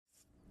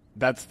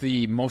that's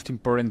the most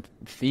important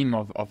theme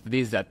of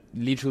this, that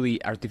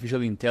literally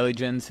artificial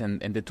intelligence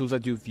and the tools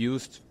that you've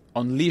used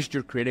unleash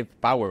your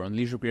creative power,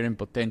 unleash your creative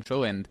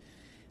potential. And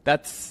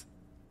that's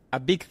a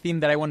big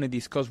theme that I want to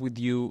discuss with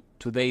you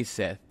today,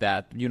 Seth,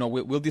 that,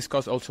 we'll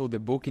discuss also the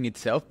book in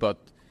itself, but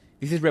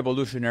this is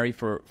revolutionary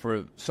for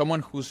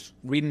someone who's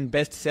written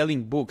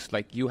best-selling books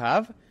like you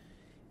have.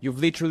 You've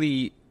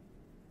literally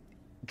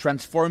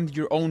transformed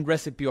your own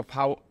recipe of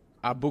how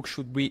a book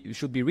should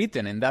be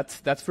written, and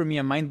that's for me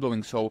a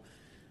mind-blowing. So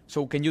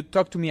can you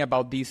talk to me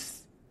about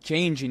this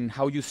change in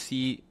how you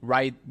see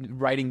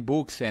writing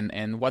books,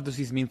 and what does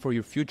this mean for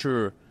your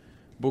future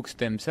books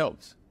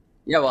themselves?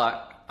 Yeah,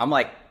 well,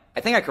 I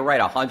think I could write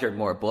 100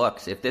 more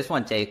books. If this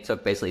one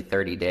took basically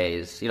 30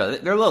 days, there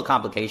are little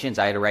complications.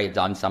 I had already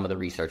done some of the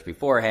research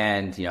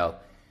beforehand,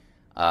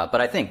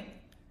 but I think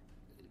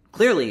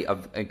clearly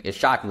a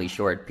shockingly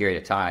short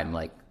period of time,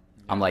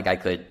 I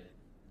could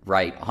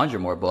write 100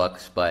 more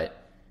books.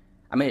 But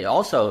I mean,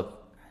 also,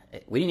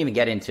 we didn't even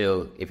get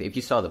into, if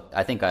you saw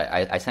I think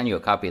I sent you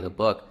a copy of the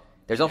book.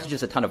 There's also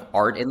just a ton of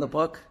art in the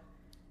book.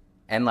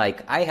 And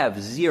I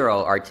have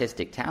zero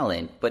artistic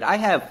talent, but I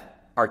have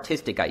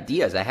artistic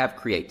ideas. I have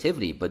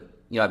creativity, but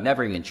I've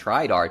never even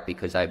tried art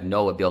because I have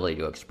no ability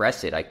to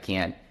express it. I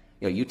can't,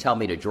 you tell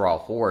me to draw a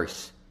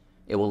horse,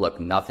 it will look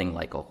nothing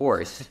like a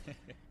horse.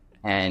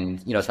 And,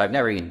 so I've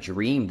never even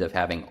dreamed of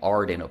having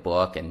art in a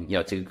book. And,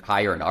 to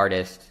hire an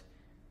artist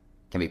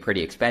can be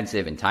pretty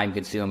expensive and time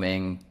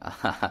consuming,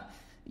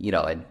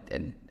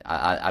 and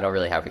I don't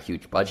really have a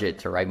huge budget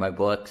to write my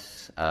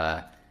books.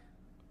 But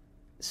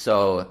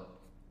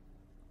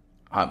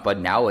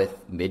now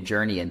with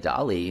Midjourney and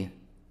DALL-E,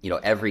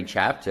 every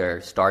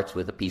chapter starts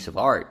with a piece of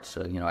art.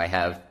 So, I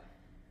have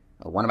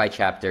one of my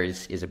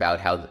chapters is about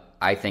how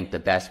I think the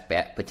best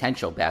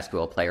potential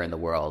basketball player in the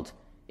world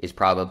is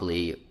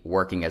probably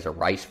working as a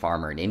rice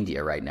farmer in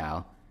India right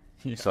now.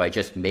 Yeah. So I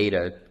just made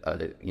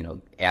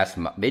asked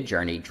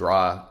Midjourney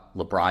draw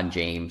LeBron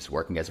James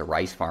working as a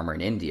rice farmer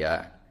in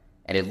India,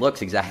 and it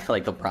looks exactly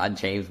like LeBron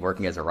James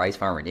working as a rice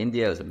farmer in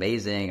India. It was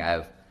amazing. I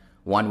have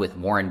one with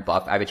Warren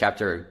Buffett. I have a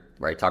chapter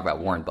where I talk about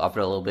Warren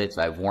Buffett a little bit.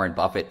 So I have Warren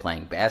Buffett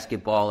playing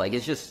basketball.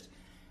 It's just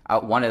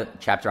one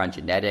chapter on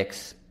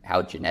genetics,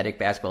 how genetic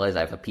basketball is.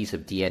 I have a piece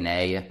of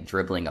DNA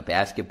dribbling a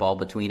basketball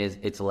between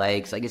its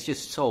legs. It's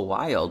just so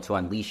wild to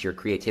unleash your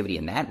creativity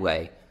in that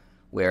way,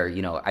 where,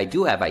 I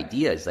do have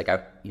ideas.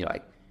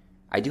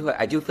 I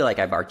do feel like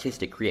I have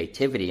artistic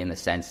creativity in the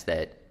sense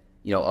that,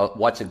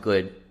 what's a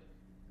good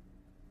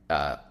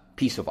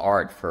piece of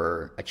art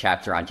for a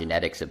chapter on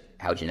genetics of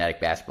how genetic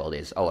basketball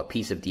is? Oh, a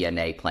piece of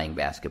DNA playing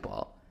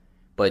basketball.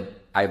 But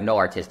I have no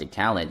artistic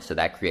talent, so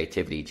that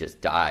creativity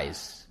just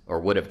dies, or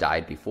would have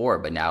died before,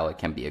 but now it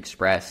can be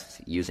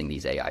expressed using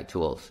these AI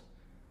tools.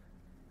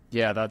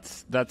 Yeah,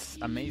 that's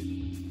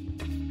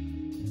amazing.